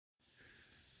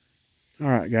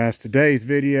Alright guys, today's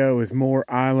video is more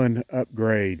island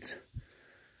upgrades.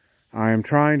 I am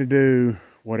trying to do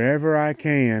whatever I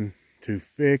can to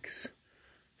fix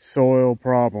soil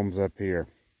problems up here.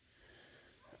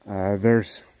 The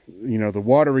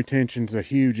water retention's a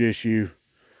huge issue.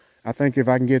 I think if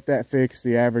I can get that fixed,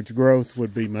 the average growth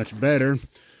would be much better.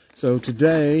 So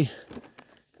today,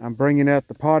 I'm bringing out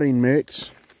the potting mix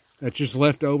that's just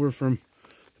left over from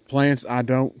plants I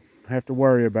don't have to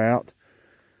worry about.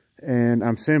 And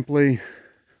I'm simply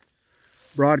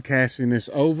broadcasting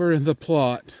this over the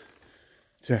plot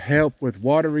to help with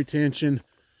water retention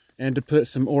and to put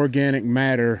some organic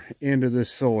matter into the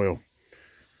soil.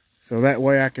 So that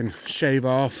way I can shave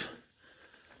off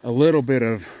a little bit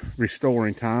of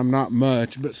restoring time, not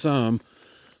much, but some.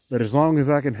 But as long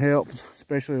as I can help,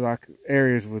 especially like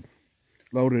areas with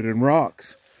loaded in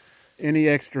rocks, any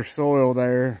extra soil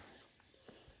there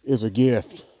is a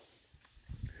gift.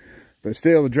 But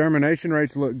still, the germination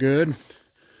rates look good.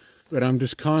 But I'm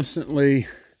just constantly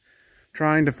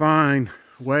trying to find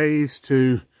ways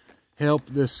to help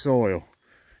this soil.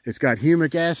 It's got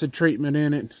humic acid treatment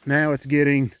in it. Now it's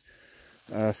getting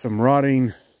some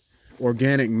rotting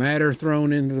organic matter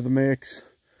thrown into the mix.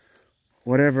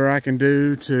 Whatever I can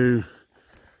do to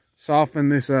soften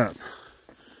this up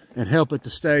and help it to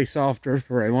stay softer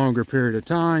for a longer period of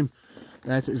time,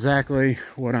 that's exactly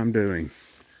what I'm doing.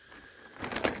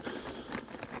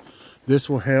 This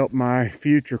will help my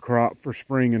future crop for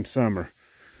spring and summer.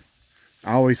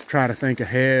 I always try to think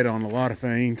ahead on a lot of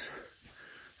things,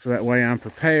 so that way I'm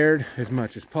prepared as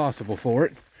much as possible for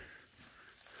it.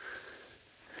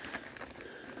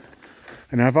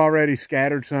 And I've already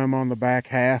scattered some on the back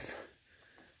half,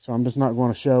 so I'm just not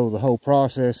going to show the whole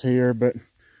process here, but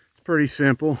it's pretty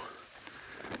simple.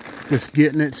 Just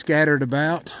getting it scattered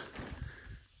about.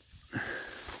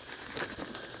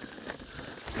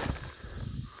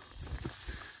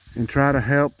 And try to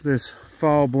help this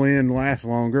fall blend last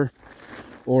longer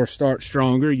or start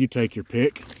stronger. You take your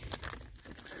pick.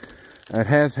 It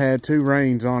has had 2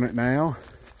 rains on it now.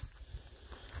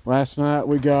 Last night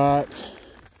we got,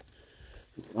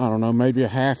 I don't know, maybe a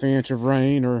 ½ inch of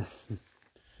rain, or a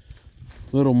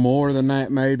little more than that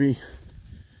maybe.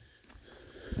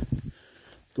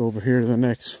 Go over here to the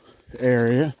next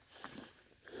area.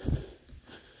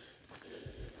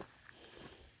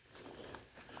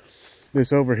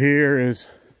 This over here is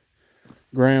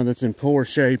ground that's in poor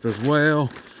shape as well.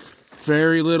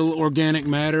 Very little organic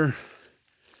matter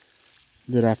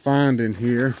that I find in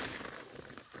here.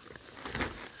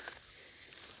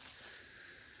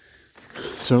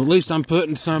 So at least I'm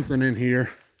putting something in here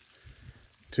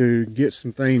to get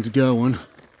some things going.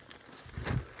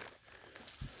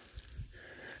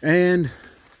 And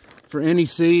for any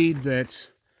seed that's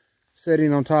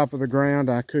sitting on top of the ground,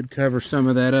 I could cover some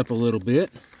of that up a little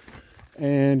bit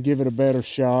and give it a better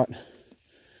shot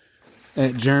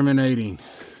at germinating.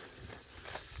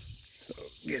 So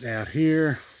get out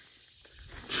here.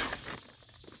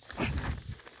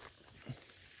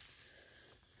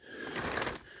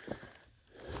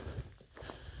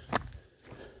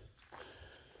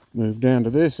 Move down to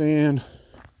this end.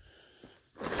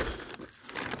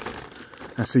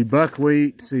 I see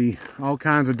buckwheat, see all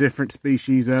kinds of different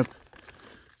species up.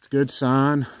 It's a good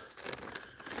sign.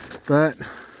 But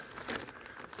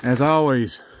as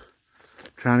always,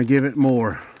 trying to give it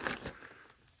more.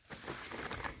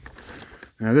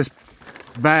 Now this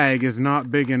bag is not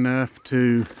big enough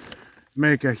to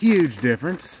make a huge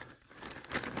difference,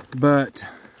 but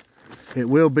it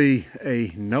will be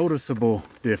a noticeable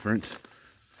difference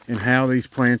in how these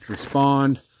plants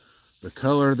respond, the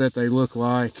color that they look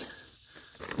like.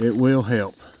 It will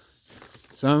help.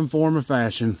 Some form or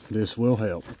fashion, this will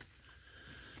help.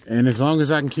 And as long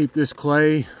as I can keep this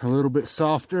clay a little bit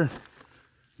softer,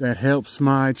 that helps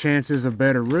my chances of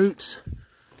better roots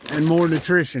and more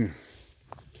nutrition.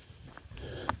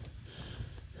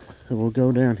 So we'll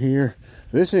go down here.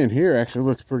 This end here actually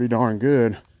looks pretty darn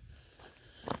good.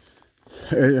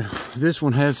 This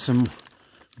one has some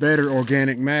better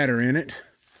organic matter in it,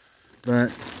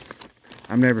 but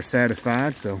I'm never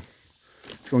satisfied, so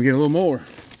it's gonna get a little more.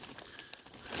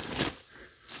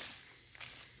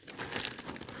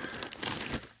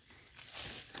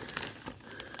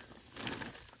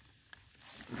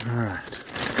 All right,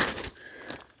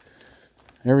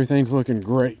 everything's looking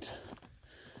great.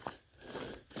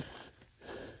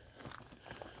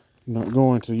 I'm not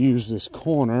going to use this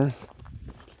corner.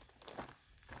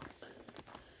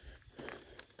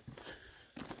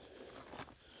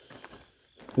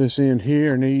 This end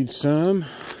here needs some.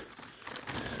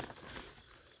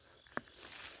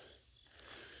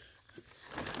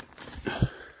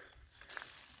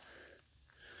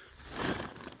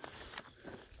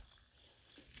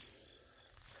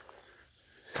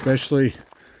 especially,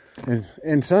 and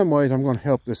in some ways I'm going to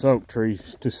help this oak tree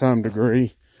to some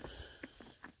degree.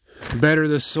 The better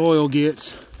the soil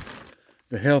gets,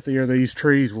 the healthier these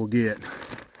trees will get.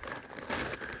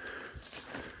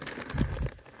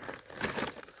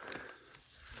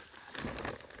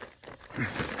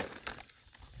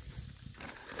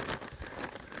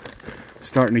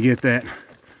 Starting to get that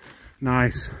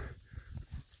nice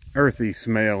earthy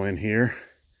smell in here.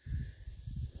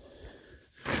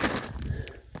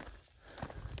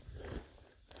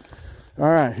 All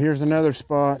right, here's another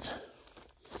spot.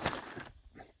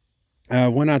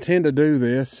 When I tend to do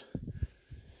this,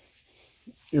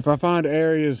 if I find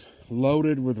areas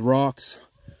loaded with rocks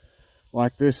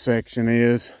like this section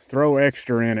is, throw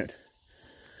extra in it.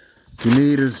 You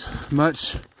need as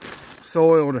much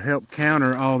soil to help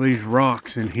counter all these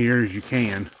rocks in here as you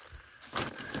can.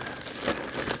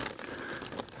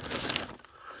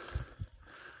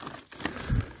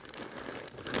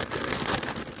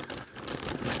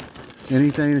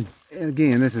 Anything, and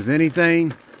again, this is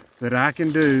anything that I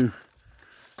can do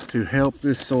to help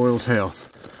this soil's health.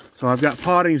 So I've got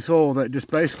potting soil that just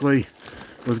basically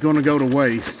was going to go to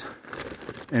waste,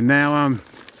 and now I'm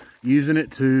using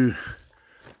it to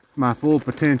my full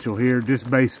potential here, just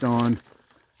based on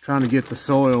trying to get the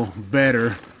soil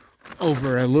better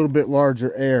over a little bit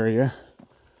larger area.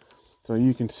 So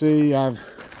you can see I've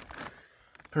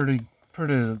pretty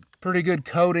good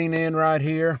coating in right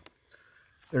here.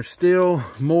 There's still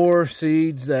more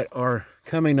seeds that are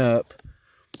coming up,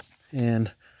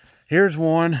 and here's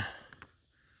one.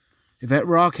 If that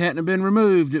rock hadn't been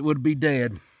removed, it would be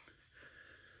dead.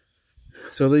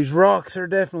 So these rocks are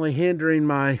definitely hindering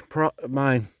my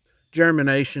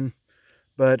germination,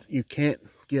 but you can't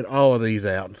get all of these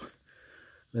out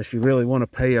unless you really want to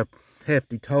pay a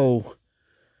hefty toll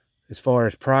as far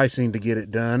as pricing to get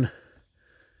it done.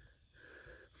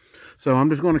 So I'm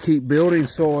just going to keep building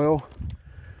soil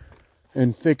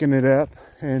and thicken it up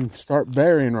and start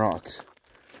burying rocks.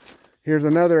 Here's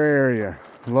another area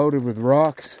loaded with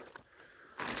rocks,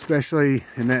 especially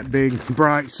in that big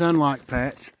bright sunlight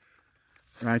patch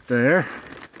right there.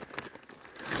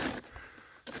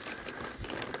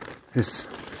 This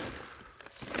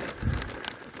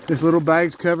little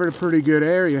bag's covered a pretty good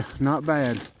area, not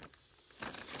bad.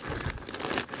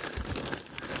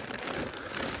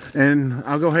 And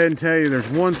I'll go ahead and tell you, there's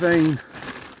one thing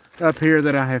up here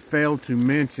that I have failed to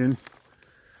mention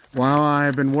while I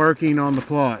have been working on the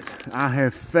plot. I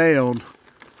have failed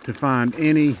to find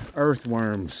any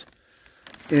earthworms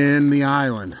in the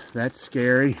island. That's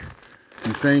scary.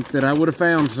 You think that I would have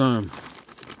found some,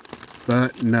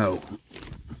 but no,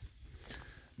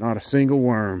 not a single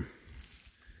worm.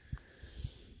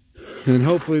 And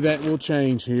hopefully that will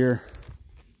change here.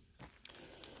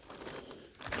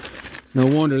 No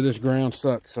wonder this ground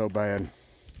sucks so bad.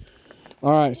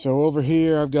 All right, so over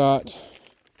here I've got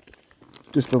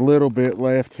just a little bit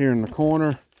left here in the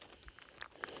corner.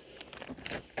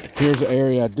 Here's the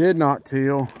area I did not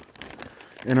till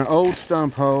in an old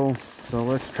stump hole. So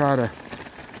let's try to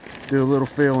do a little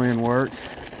fill-in work.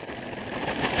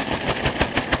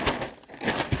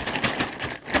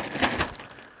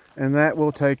 And that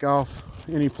will take off.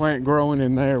 Any plant growing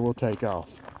in there will take off.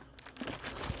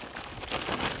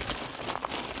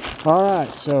 All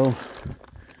right, so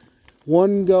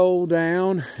one goal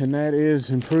down, and that is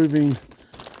improving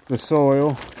the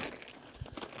soil.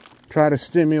 Try to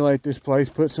stimulate this place,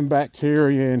 put some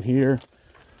bacteria in here.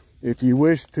 If you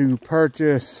wish to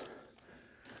purchase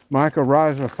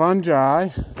mycorrhiza fungi,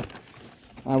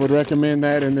 I would recommend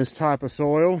that in this type of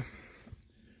soil.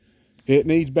 It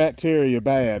needs bacteria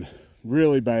bad,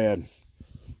 really bad.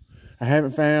 I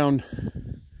haven't found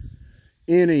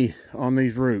any on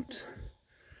these roots.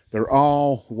 They're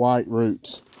all white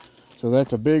roots. So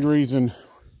that's a big reason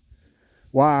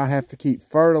why I have to keep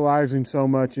fertilizing so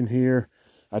much in here.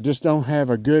 I just don't have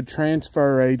a good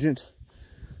transfer agent.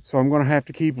 So I'm going to have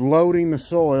to keep loading the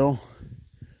soil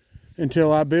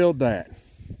until I build that.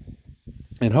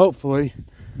 And hopefully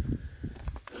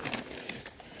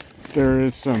there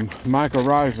is some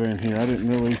mycorrhiza in here. I didn't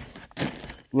really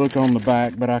look on the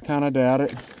back, but I kind of doubt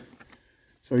it.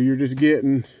 So you're just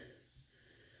getting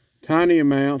tiny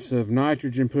amounts of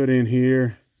nitrogen put in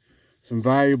here, some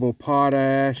valuable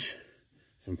potash,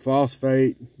 some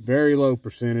phosphate, very low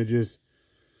percentages,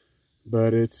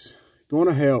 but it's going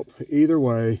to help either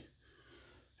way.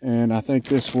 And I think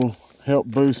this will help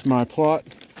boost my plot,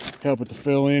 help it to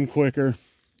fill in quicker,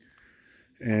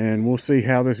 and we'll see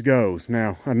how this goes.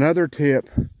 Now, another tip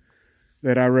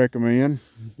that I recommend,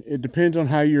 it depends on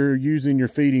how you're using your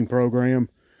feeding program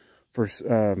for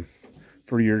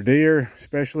your deer,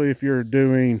 especially if you're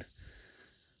doing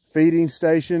feeding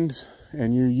stations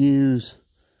and you use,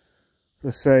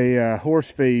 let's say, horse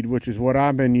feed, which is what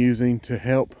I've been using to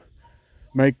help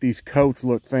make these coats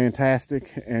look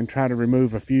fantastic and try to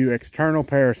remove a few external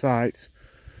parasites,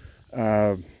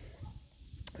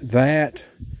 that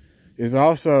is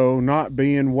also not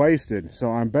being wasted.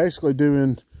 So I'm basically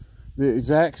doing the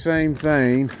exact same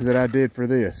thing that I did for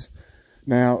this.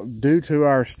 Now, due to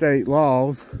our state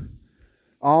laws,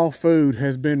 all food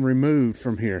has been removed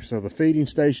from here. So the feeding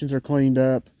stations are cleaned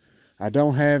up. I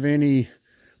don't have any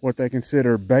what they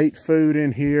consider bait food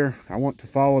in here. I want to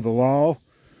follow the law.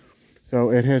 So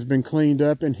it has been cleaned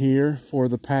up in here for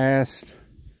the past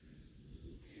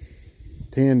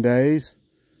 10 days.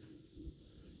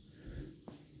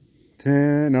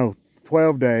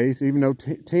 12 days, even though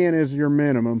 10 is your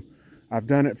minimum. I've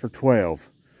done it for 12.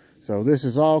 So this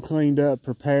is all cleaned up,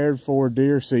 prepared for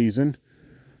deer season.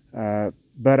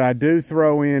 But I do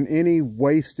throw in any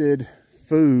wasted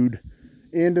food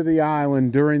into the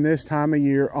island during this time of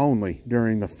year only,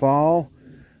 during the fall.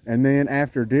 And then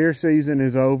after deer season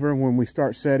is over, when we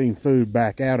start setting food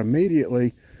back out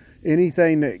immediately,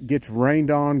 anything that gets rained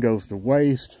on goes to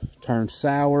waste, turns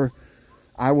sour.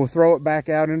 I will throw it back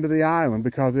out into the island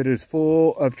because it is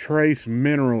full of trace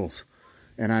minerals.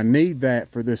 And I need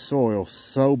that for this soil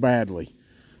so badly.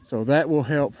 So that will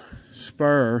help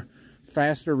spur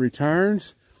faster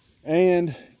returns.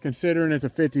 And considering it's a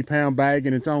 50-pound bag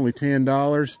and it's only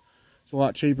 $10, it's a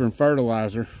lot cheaper than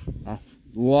fertilizer. A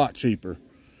lot cheaper.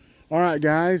 All right,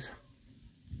 guys.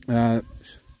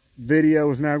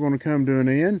 Video is now going to come to an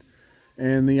end.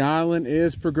 And the island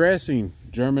is progressing.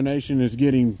 Germination is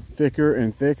getting thicker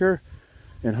and thicker.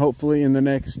 And hopefully in the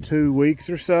next 2 weeks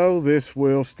or so, this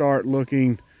will start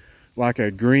looking like a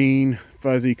green,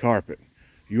 fuzzy carpet.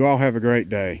 You all have a great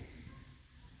day.